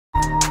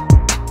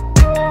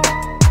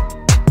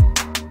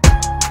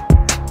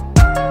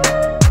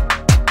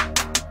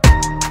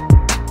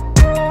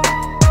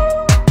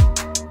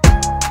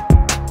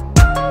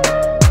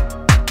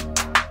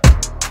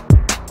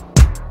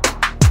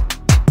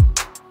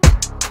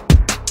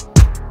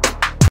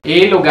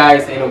Hello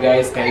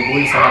guys,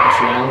 karibuni sana kwa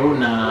show yangu,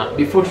 na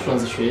before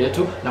tuanze show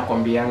yetu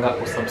nakwambianga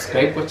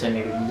usubscribe kwa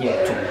channel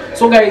yetu.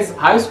 So guys,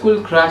 High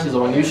School Crush is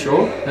our new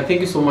show, and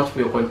thank you so much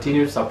for your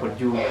continued support.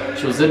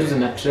 Shows zetu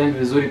zina trend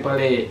vizuri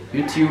pale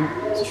YouTube,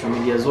 social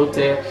media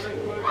zote.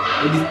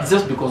 It's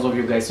just because of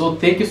you guys. So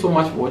thank you so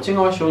much for watching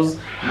our shows,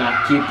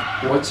 and keep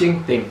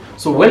watching them.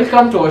 So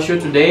welcome to our show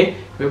today,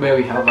 whereby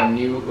we have a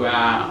new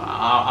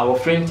our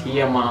friend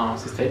here, my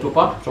sister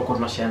Itupa. Tutakuwa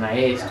tunashare na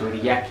yeye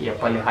story yake ya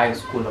pale high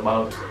school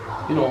about,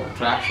 you know,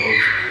 trash or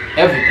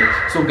everything.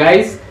 So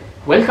guys,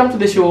 welcome to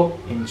the show.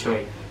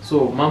 Enjoy.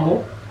 So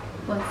mambo,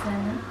 what's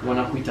sana?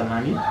 Wanakuita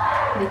nani?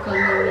 They call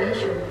me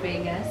Nish or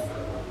Vegas.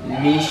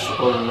 Nish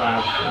or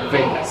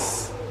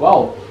Vegas.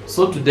 Wow.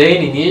 So today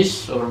ni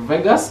Nish or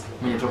Vegas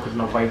mwenye tutakuwa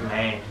tuna vibe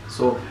na yeye.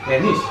 So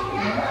Nish,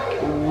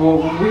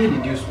 where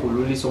did you school?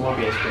 Ulisoma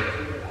pia school?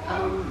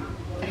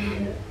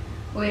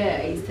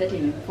 Where I started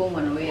in Form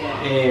 1,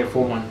 where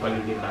Form 1 pale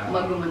Lila.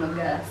 Magomano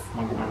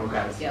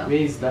Girls. Yeah.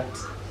 Where is that?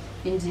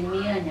 In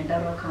Jimia,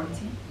 Nyandarua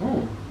County.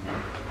 Oh.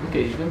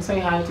 Okay, you can say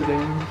hi to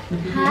them.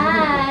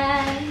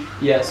 Hi.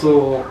 Yeah,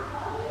 so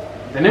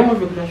the name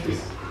of your crush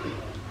is?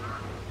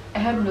 I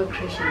had no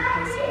crush in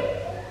high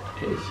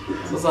school.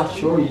 Sasa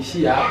show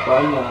ishi hapa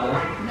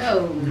ama?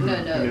 No.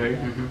 Anyway,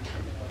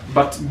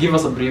 but give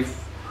us a brief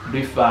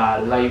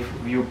life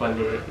view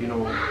pale, you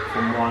know,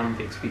 Form 1,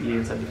 the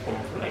experience and the form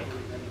of like.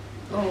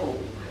 Oh,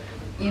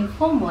 in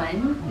Form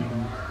 1,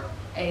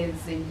 I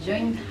was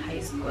enjoying high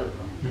school.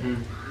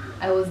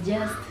 I was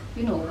just,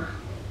 you know,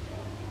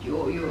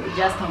 you're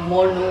just a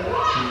mono.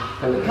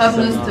 You have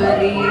no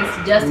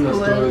stories, just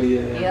cool.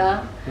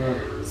 Yeah.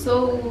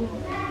 So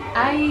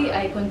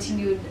I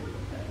continued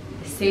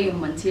the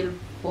same until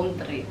Form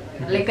 3.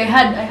 Like I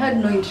had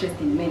no interest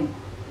in men.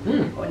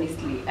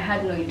 Honestly, I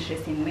had no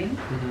interest in men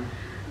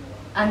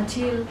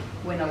until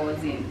when I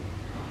was in.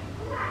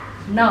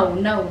 Now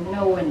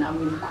when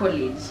I'm in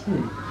college.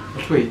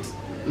 But wait,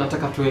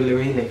 nataka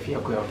tuelewe life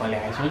yako ya pale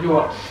high school.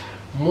 Unajua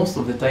most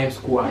of the time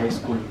school high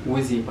school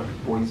huwezi ipata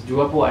boys. Juu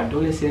hapo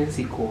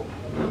adolescence iko.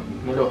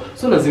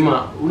 So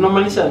lazima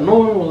unamaanisha no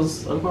one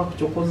was alikuwa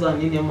kuchokoza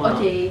nini ama?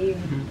 Okay.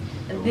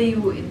 They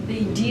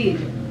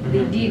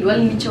did.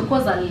 Well,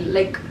 nichokoza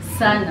like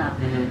sana.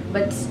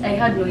 But I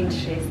had no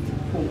interest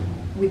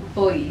with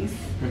boys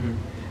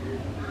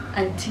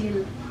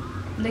until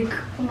like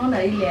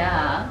unaona ile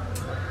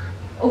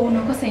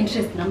unakosa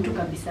interest na mtu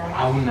kabisa.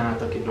 Hauna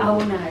hata kidogo.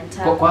 Hauna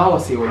hata. Kwa hao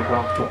si walikuwa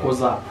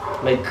kuchokoza,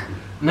 like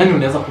nani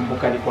unaweza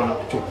kumbuka alikuwa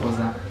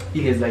anakuchokoza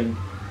ile zaidi?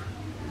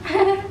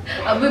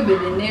 Abebe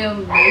the name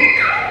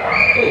Mike.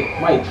 Hey,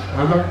 Mike.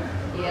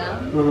 Yeah.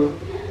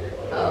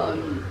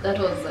 That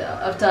was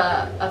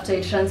after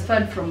I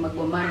transferred from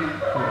Magomano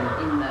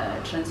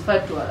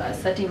transferred to a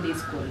certain day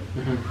school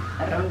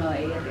around our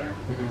area.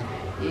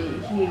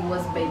 He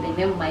was by the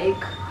name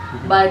Mike,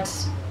 but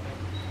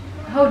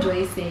how do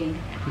I say?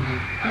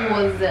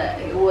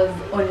 He was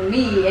on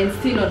me and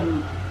still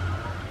on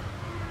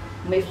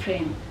my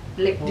friend.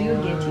 Like, do you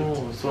get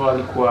it? So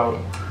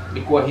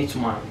alikuwa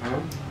hitman, huh?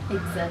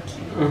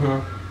 Exactly.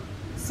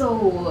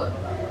 So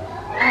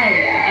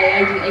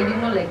I did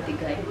not like the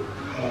guy.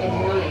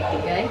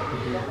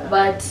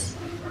 But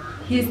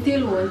he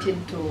still wanted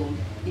to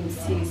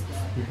insist.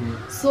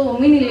 So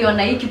mimi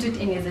niliona hii kitu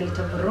inaweza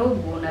leta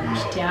vurugu na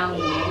bishti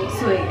yangu.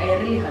 So I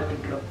really had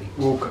to drop it.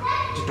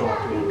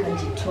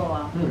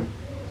 Nikajitoa.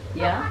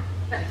 Yeah.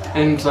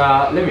 And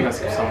let me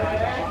ask you something.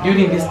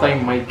 During this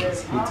time Mike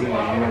is hitting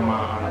on you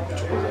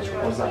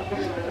anakuchokoza.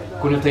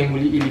 Kuna time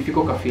ilifika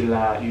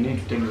ukafila you need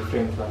to tell your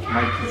friends that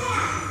Mike is.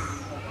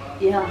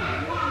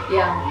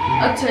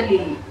 Yeah.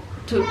 Actually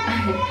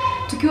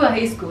tukiwa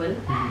high school,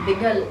 the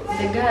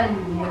girl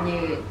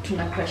mwenye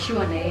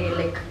tunacrushiwa na yeye,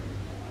 like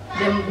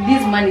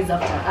this man is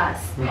after us,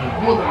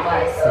 both of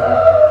us.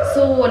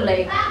 So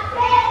like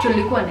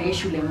tulikuwa na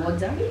shule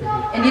moja,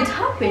 and it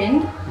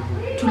happened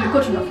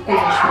tulikuwa tunafukuza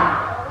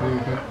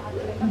shule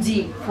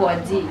G for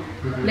G.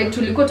 Like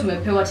tulikuwa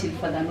tumepewa till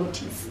further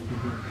notice.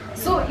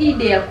 So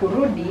idea ya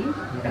kurudi,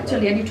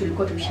 actually hadi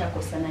tulikuwa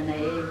tumeshakosana na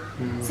yeye.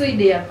 So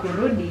idea ya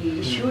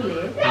kurudi shule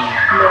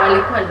ndo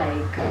walikuwa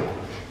like,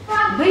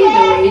 by the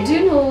way, do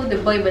you know the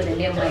boy by the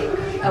name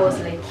Mike? I was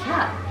like,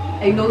 yeah,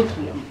 I know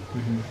him.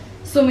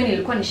 So mimi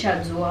nilikuwa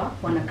nishajua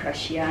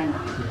wanacrushiana.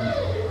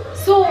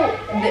 So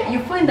you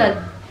find that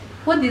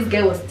what this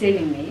guy was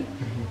telling me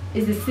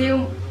is the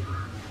same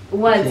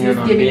words he's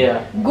giving.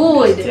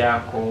 Good.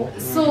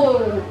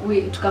 So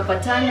we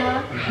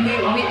tukapatana,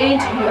 we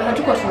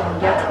hatuko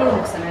tunaongea, tuko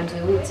tunakusana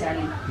wote.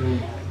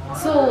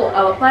 So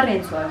our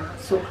parents were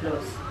so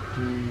close.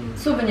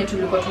 So venye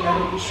tulikuwa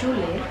tunarudi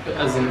shule,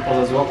 as in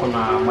wazazi wako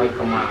na Mike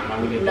kama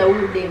na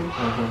udem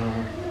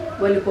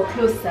walikuwa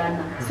close sana.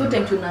 So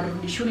time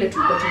tunarudi shule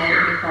tulikuwa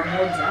tunarudi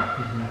pamoja.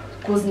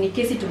 Cause ni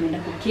kesi tumeenda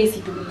kwa kesi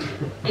tu.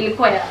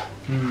 Ilikuwa ya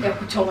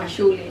kuchoma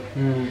shule.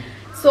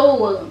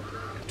 So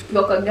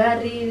tukiwa kwa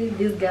gari,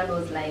 this girl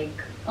was like,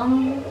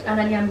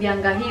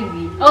 ananiambianga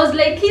hivi. I was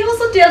like, he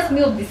also tells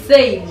me of the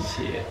same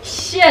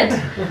shit.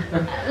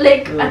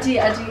 Like ati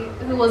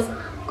he was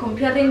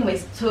comparing my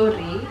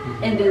story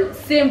and the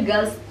same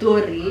girl's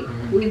story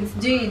with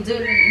Juliet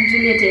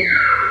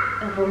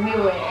and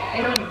Romeo.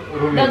 I don't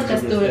know. That's the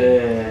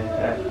story.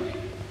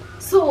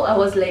 So I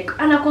was like,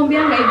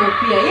 anakwambianga hivyo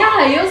pia.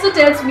 Yeah, he also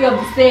tells me of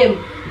the same.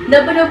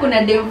 Na bado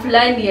kuna dem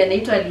fulani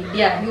anaitwa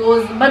Lydia. He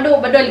was bado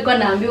alikuwa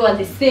anaambiwa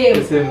the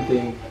same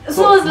thing.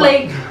 So I was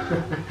like,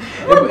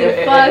 what the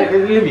fuck?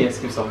 Let me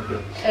ask you something.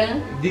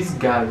 This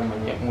girl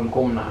mwenye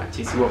mlikuwa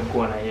mnachisiwa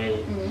mkoa na yeye.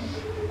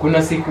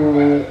 Kuna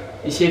siku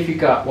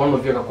ishafika one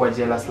of you akakuwa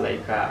jealous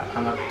like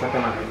anakutaka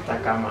na anataka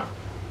kama.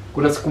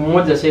 Kuna siku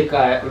moja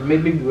sheka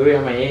maybe wewe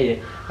ama yeye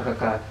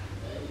akaka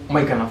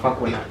Mike anafaa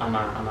kuna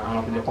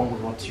anakuja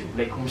kwangu not you.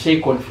 Like mshai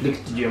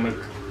conflict juu ya Mike.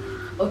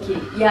 Okay,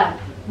 yeah,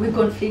 we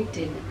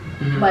conflicted.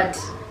 But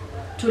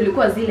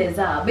tulikuwa zile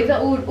za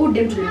because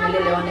udem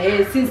tulimelelewa na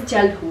yeye since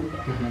childhood.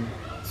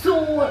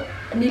 So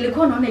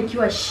nilikuwa naona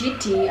ikiwa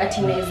shitty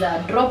ati naweza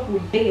drop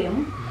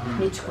udem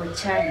nichukue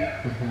chali.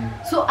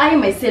 So I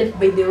myself,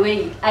 by the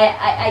way,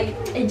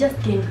 I just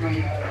can't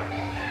mind.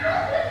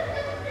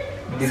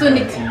 So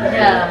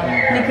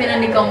nikaenda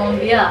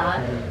nikamwambia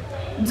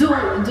do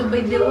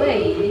by the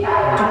way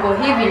tuko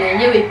hivi na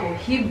yenyewe iko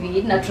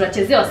hivi na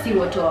tunachezewa si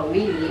wote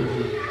wawili.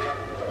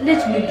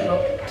 Let me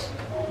drop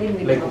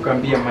it. Like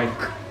ukambia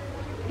Mike.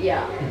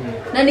 Yeah.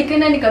 Na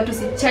nikaenda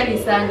nikatusichali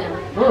sana.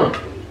 You're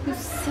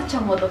such a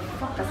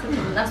motherfucker, such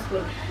an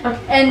asshole.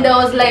 And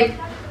I was like,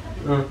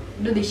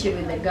 do this shit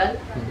with the girl.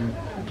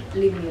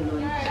 Leave me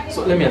alone.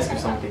 So let me ask you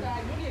something.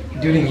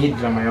 During hii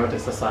drama yote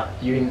sasa,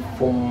 you in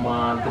form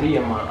 3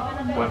 ama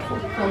what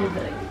form?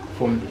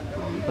 Form 3.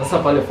 Sasa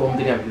pale form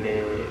 3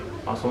 vile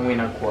masomo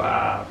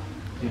inakuwa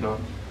you know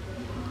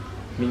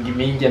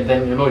mingi and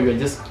then you know you're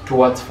just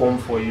towards form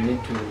 4, you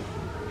need to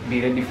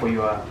be ready for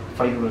your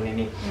final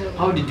nini.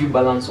 How did you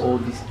balance all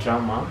this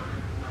drama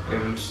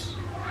and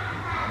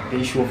the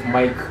issue of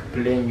Mike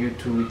playing you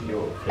two with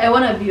your friend? I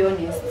want to be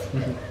honest.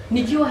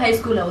 Nikiwa high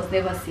school I was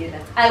never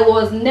serious. I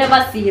was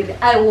never serious.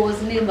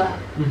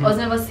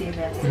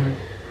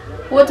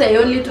 What I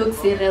only took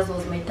serious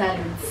was my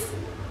talents.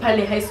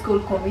 Pale high school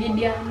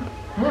comedian.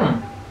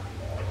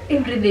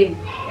 Everything.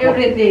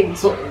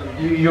 So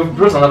you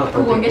brought another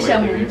topic. Kuongesha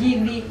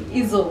Mugithi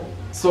hizo.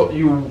 So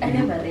I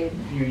never read.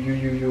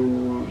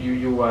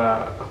 You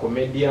were a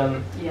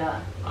comedian. Yeah.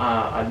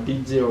 A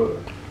DJ or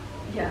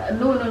yeah,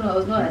 no, I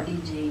was not a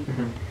DJ.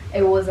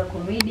 I was a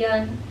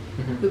comedian.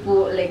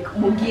 People like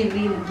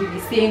Mugithi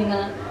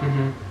singer.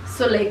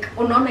 So like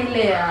unaona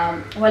ile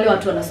wale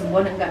watu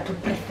wanasumbuana tu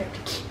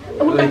prefect.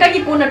 Unataka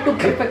kuona tu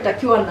prefect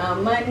akiwa na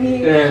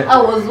amani.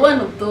 I was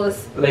one of those.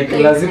 Like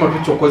lazima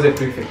tuchokoze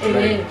prefect.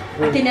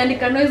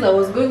 Akiniandika noise I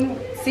was going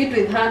sit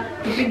with her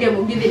tupige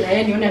Mugithi na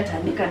yeye nione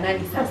ataandika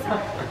nani sasa.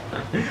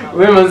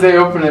 Wewe manze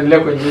hapo naendelea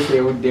kuonyesha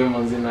hiyo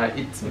demos na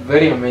it's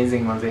very amazing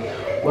manze.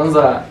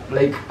 Kwanza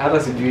like hata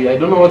sijui I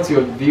don't know what's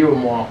your view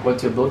more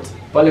what your thought.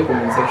 Pale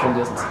comment section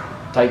just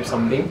type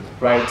something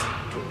right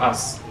to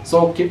us.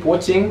 So keep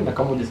watching na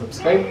kama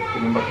hujasubscribe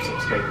remember to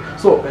subscribe.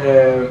 So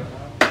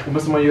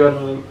umesema you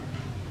are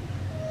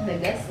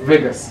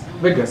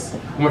Vegas.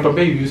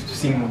 Umetuambia you used to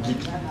sing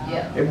Mugithi.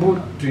 Yeah. Hebu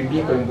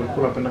tuimbie kwa wimbo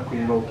ulikuwa unapenda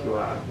kuimba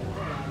ukiwa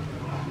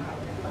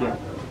yeah.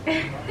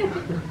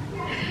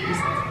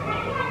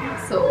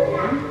 So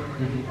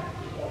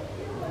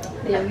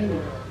I mean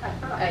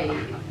I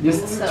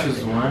just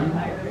choose one.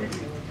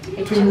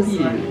 I choose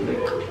one.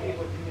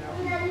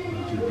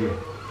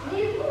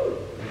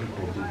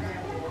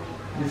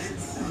 This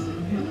is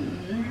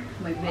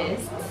my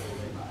best.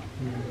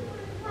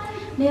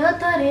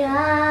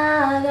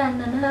 Neotoriaga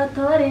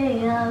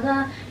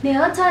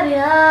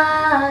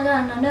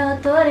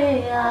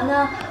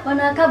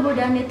ona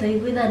kabuda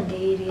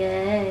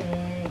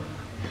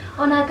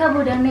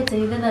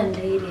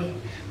nitoigithandirie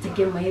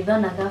tike maitho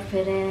na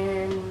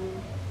gabere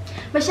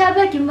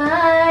mashabiki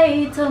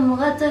maitũ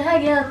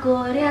mũgatũhagia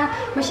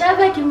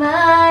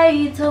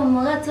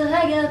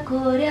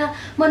kũrĩa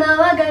mwana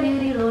wa ngari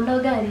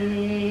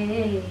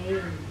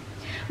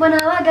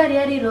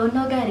arirwo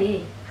no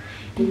ngari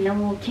ina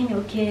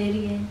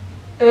mũkinyũkĩrie.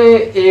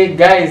 Hey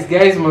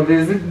guys man,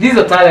 this is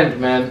a talent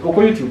man.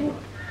 Uko YouTube?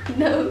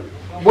 No.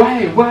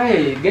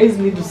 Why guys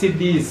need to see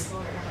this?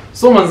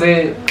 So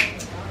manze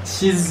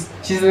she's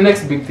the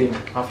next big thing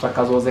after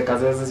Kazoze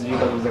sijui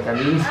Kazoze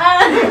kanini.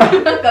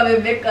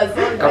 Kamebeka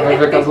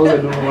Kazoze, I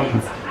don't know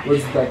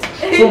what's that.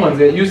 So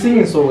manze you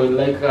singing so well,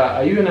 like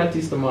are you an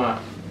artist or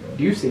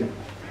do you sing?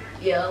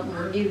 Yeah,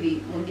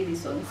 Mugithi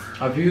songs.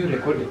 Have you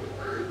recorded?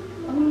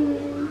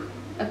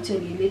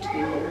 Actually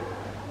lately no.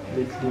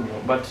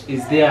 But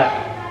is there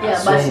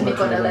but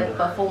niko na live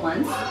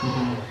performance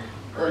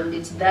on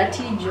it's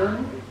 30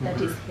 June,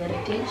 that is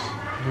Heritage.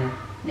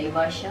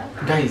 Naivasha.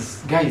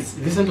 Guys,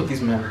 listen to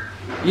this man.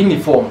 In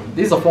form.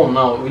 This is a form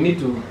now. We need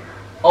to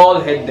all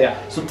head there.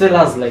 So tell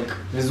us like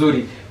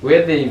vizuri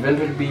where the event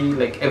will be,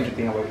 like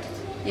everything about it.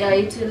 Yeah,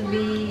 it will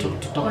be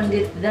on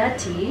the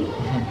 30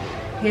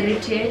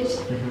 Heritage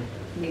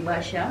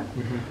Naivasha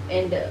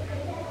and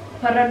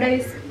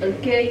Paradise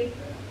LK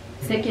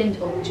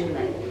 2nd of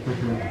July.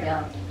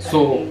 Yeah.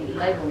 So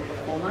live on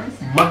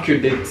performance. Mark your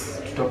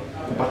dates.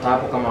 kupata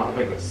hapo kama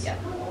Vegas. Yeah.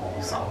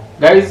 Sawa.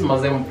 Guys,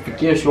 mazee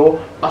mpikie show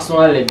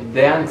personally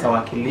there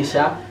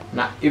nitawakilisha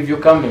na if you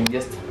come and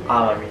just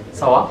holler me.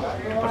 Sawa?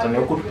 Tupatane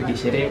huko tupige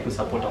sherehe ku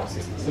support our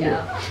sisters.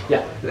 Yeah.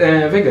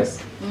 Yeah. Vegas.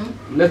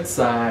 Let's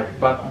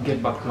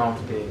get back now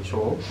to the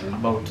show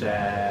about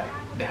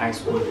the high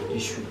school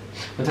issue.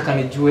 Nataka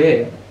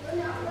nijue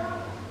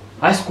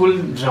high school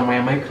drama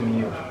ya Mike ni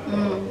hiyo.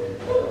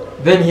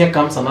 Then here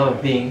comes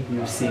another thing,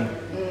 you sing.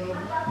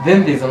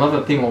 Then there's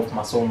another thing of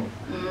masomo.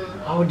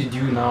 How did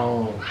you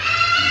now?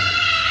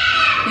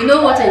 You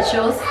know what I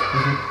chose?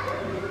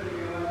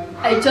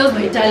 I chose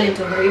my talent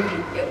over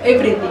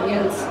everything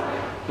else.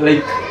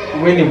 Like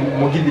when you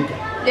Mogidika.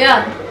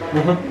 Yeah.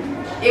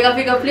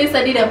 Ikafika place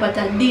hadi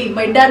napata D.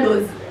 My dad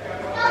was,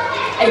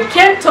 I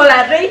can't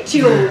tolerate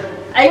you.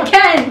 I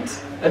can't.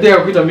 Hadi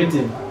akakuita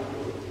meeting.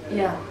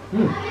 Yeah.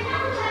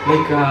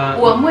 Like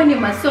uamue ni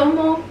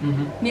masomo,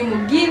 ni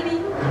Mugithi,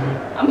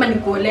 ama ni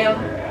kuolewa.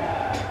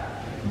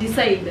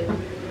 Decide.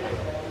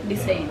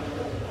 It's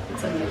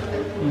a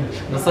matter.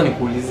 Sasa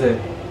nikuulize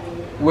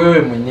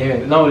wewe mwenyewe,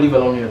 now leave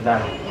alone your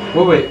dad.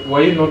 Wewe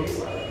why you not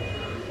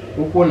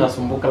uko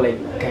unasumbuka like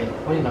kai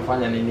wewe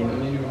unafanya nini?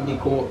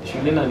 Niko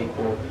shule na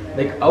niko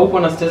like au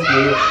na stress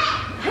hiyo.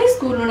 High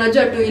school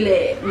unajua tu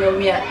ile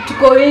nomia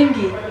tuko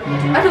wengi.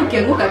 Hata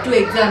ukianguka tu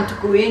exam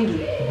tuko wengi.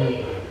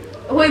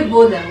 Why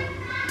bother?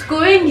 Tuko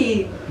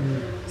wengi.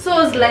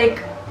 So it's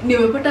like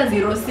nimepata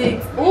 06,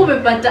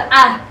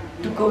 umepata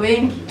tuko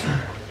wengi.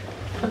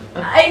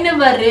 I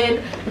never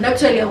read, and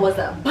actually I was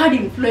a bad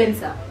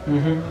influencer.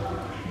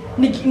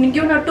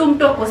 Ningeona tu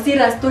mtu ako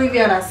serious tu hivi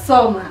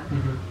anasoma.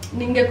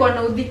 Ningekuwa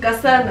naudhika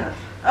sana.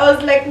 I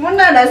was like,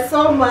 mbona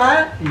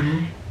anasoma?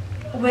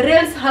 Where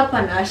else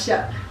hapa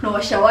na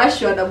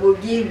washawashwa na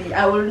Mugithi.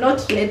 I will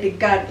not let the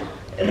gun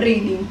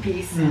read in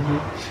peace.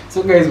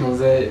 So guys,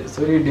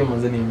 sorry video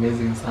ni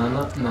amazing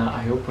sana na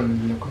I hope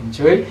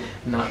enjoy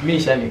na mimi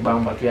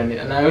shanibamba tu yani,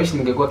 na I wish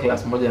ningekuwa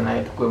class moja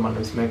naye tukue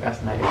noise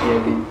makers na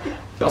yeye.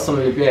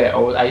 Personally pia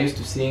I used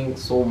to sing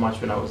so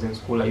much when I was in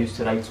school. I used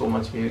to write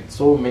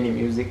so many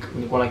music.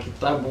 Nilikuwa na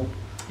kitabu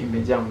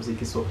imejaa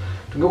muziki, so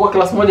tungekuwa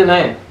class moja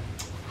naye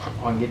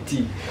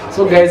wangeti.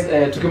 So guys,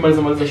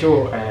 tukimaliza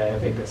show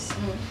Vegas.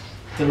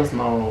 Tell us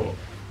now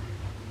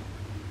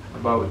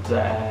about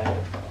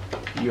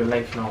your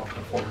life now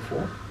after Form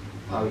 4,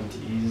 how it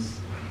is,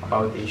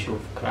 about the issue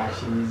of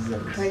crashes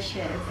and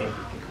everything.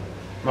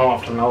 Now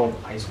after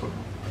high school.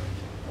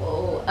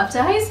 Oh,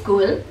 after high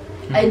school,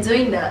 I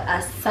joined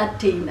a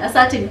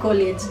certain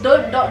college.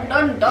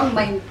 Don't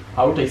mind.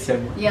 How would I say?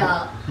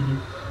 Yeah.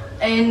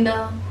 And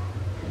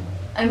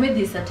I met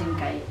this certain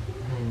guy.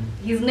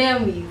 His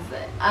name is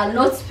I'll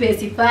not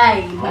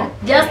specify, but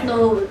just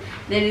know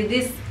there is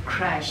this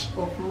crush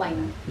of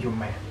mine. You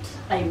met.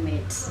 I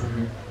met.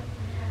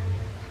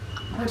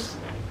 But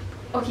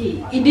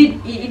okay, it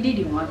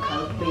didn't work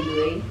out, by the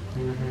way.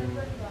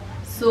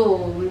 So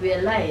we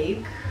were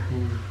like,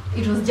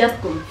 it was just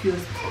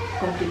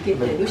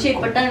complicated.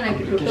 Ushaipatana na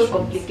kitu to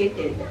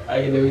complicated.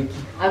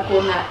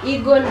 Ako na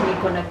ego,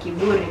 niko na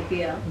kiburi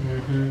pia.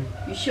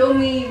 You show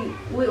me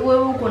wewe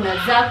uko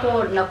na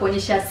zako na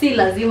kuonyesha si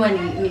lazima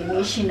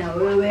niishi na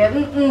wewe.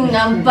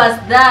 I'm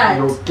past that.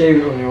 You're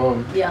okay on your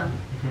own. Yeah.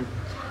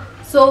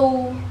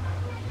 So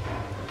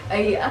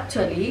I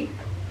actually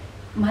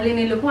mahali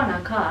nilikuwa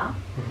nakaa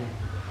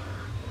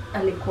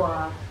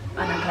alikuwa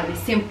anakaa the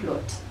same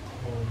plot.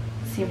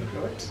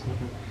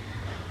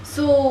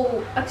 So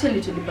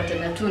actually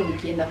tulipatana tu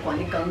nikienda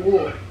kuanika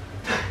nguo.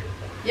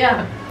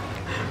 Yeah.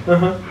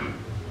 I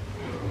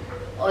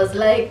was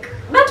like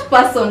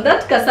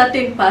that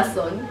certain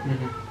person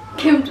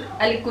came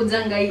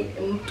alikujanga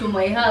to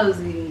my house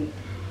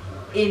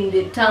in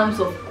the terms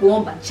of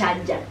kuomba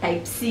charger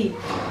type C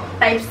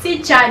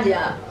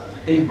charger.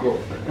 Ego.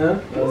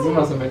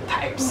 Lazima sema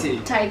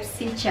type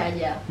C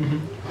charger.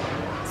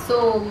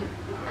 So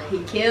he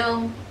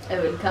came, I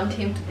welcomed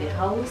him to the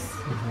house.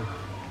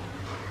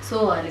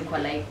 So alikuwa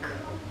like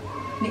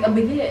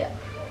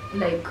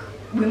like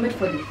we met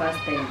for the first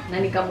time na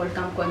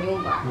nikamwelcome kwa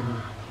nyumba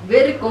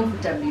very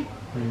comfortably.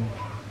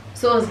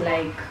 So I was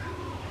like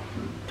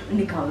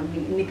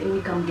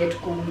nikam get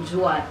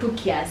kumjua tu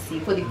kiasi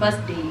for the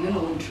first day, you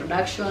know,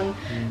 introduction.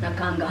 Na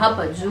kanga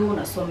hapa juu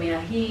nasomea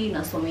hii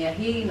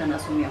na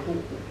nasomea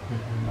huku.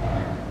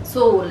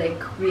 So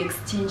like we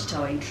exchanged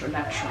our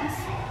introductions.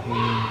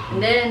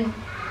 And then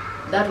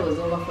that was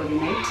over for the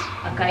night.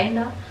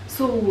 Akaenda,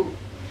 so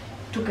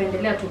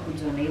tukaendelea tu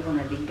kujuana hivyo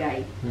na the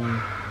guy.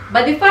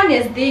 But the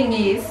funniest thing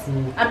is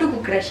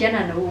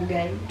hatukukrashiana na huyu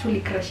guy,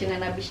 tulikrashiana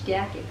na bishti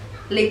yake.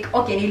 Like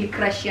okay,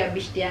 nilikrashia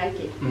bishti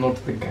yake, not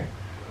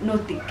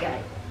the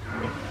guy.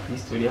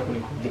 History yako ni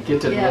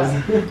complicated.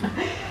 Yeah.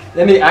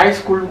 Yani high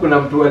school kuna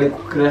mtu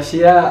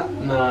alikukrashia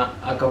na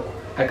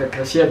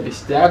akakrashia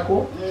bishti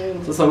yako.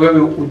 Sasa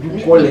wewe uko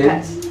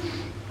college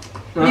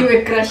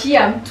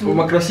nimekrashia mtu.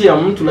 Umekrashia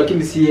mtu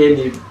lakini si yeye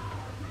ni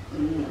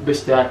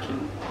bishti yake.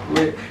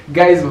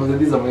 Guys,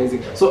 this is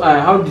amazing. So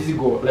how did it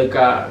go? Like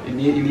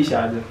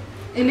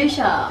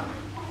Elisha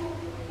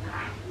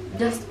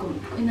just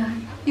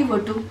hivyo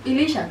tu,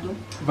 iliisha tu.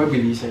 Vibe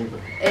iliisha hivyo.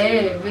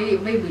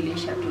 Vibe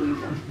iliisha tu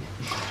hivyo.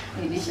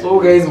 Iliisha. So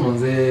guys,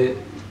 manze,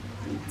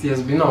 it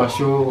has been our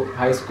show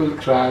High School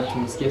Crush.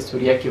 Msikia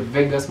story yake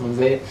Vegas,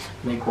 manze,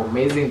 na iko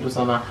amazing tu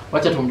sana.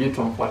 Wacha tumjue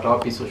tumfuata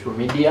wapi social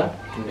media,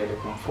 tuendelee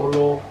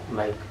kumfollow,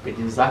 like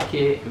page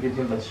zake,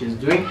 everything that she's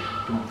doing,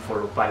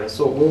 tumfollow pale.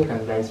 So where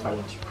can guys find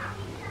you?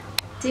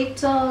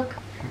 TikTok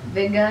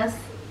Vegas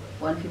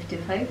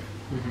 155.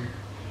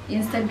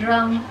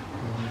 Instagram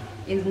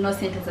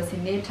Innocent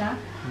Assassinator,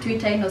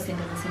 Twitter Innocent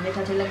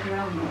Assassinator,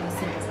 Telegram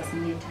Innocent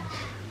Assassinator.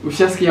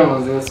 Ushasikia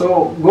manze,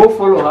 so go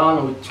follow her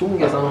na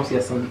uchunge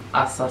sana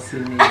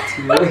assassinate.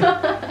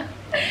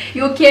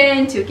 You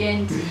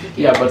can't.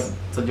 Yeah, but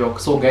it's a joke.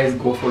 So guys,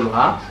 go follow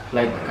her,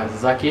 like kazi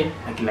zake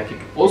na kila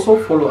kitu. Also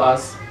follow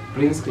us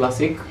Prince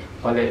Classic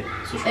pale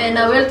social media.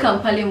 Na welcome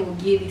pale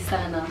Mugithi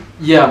sana.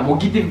 Yeah,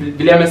 Mugithi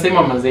vile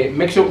amesema manze,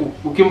 make sure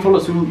ukimfollow,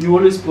 so you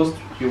always post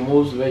your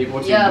moves where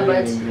what yeah,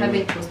 you're doing. Yeah, but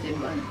haven't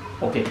posted one.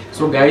 Okay,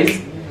 so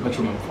guys, make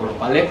sure you follow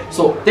pale.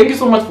 So thank you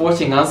so much for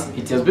watching us.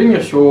 It has been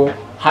your show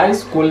High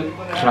School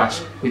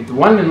Crush with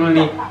one and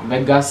only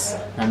Vegas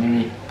na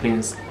mimi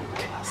Prince